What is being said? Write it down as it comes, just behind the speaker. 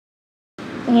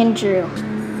Andrew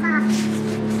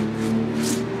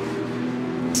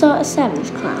saw a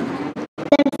savage clown.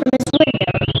 Then from his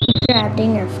window, he grabbed a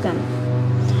Nerf gun,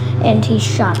 and he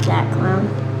shot that clown.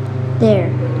 There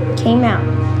came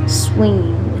out,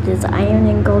 swinging with his iron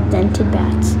and gold dented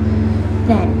bats.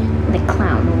 Then the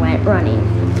clown went running.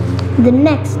 The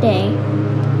next day,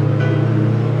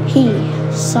 he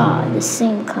saw the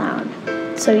same clown,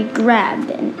 so he grabbed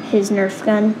his Nerf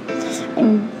gun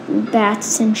and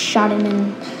bats and shot him,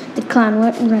 and the clown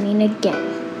went running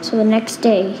again. So the next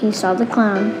day, he saw the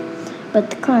clown, but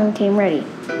the clown came ready.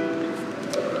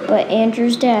 But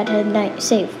Andrew's dad had a knife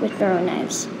safe with throwing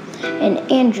knives, and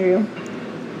Andrew,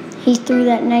 he threw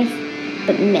that knife,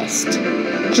 but missed,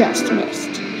 just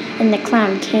missed. And the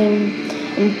clown came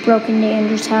and broke into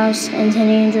Andrew's house, and then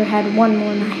Andrew had one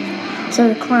more knife. So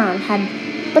the clown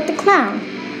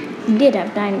he did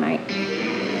have dynamite,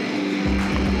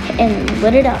 and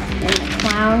lit it up, and the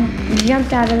clown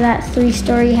jumped out of that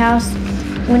 3-story house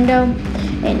window,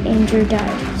 and Andrew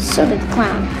died. So did the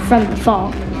clown from the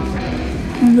fall.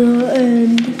 The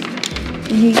end.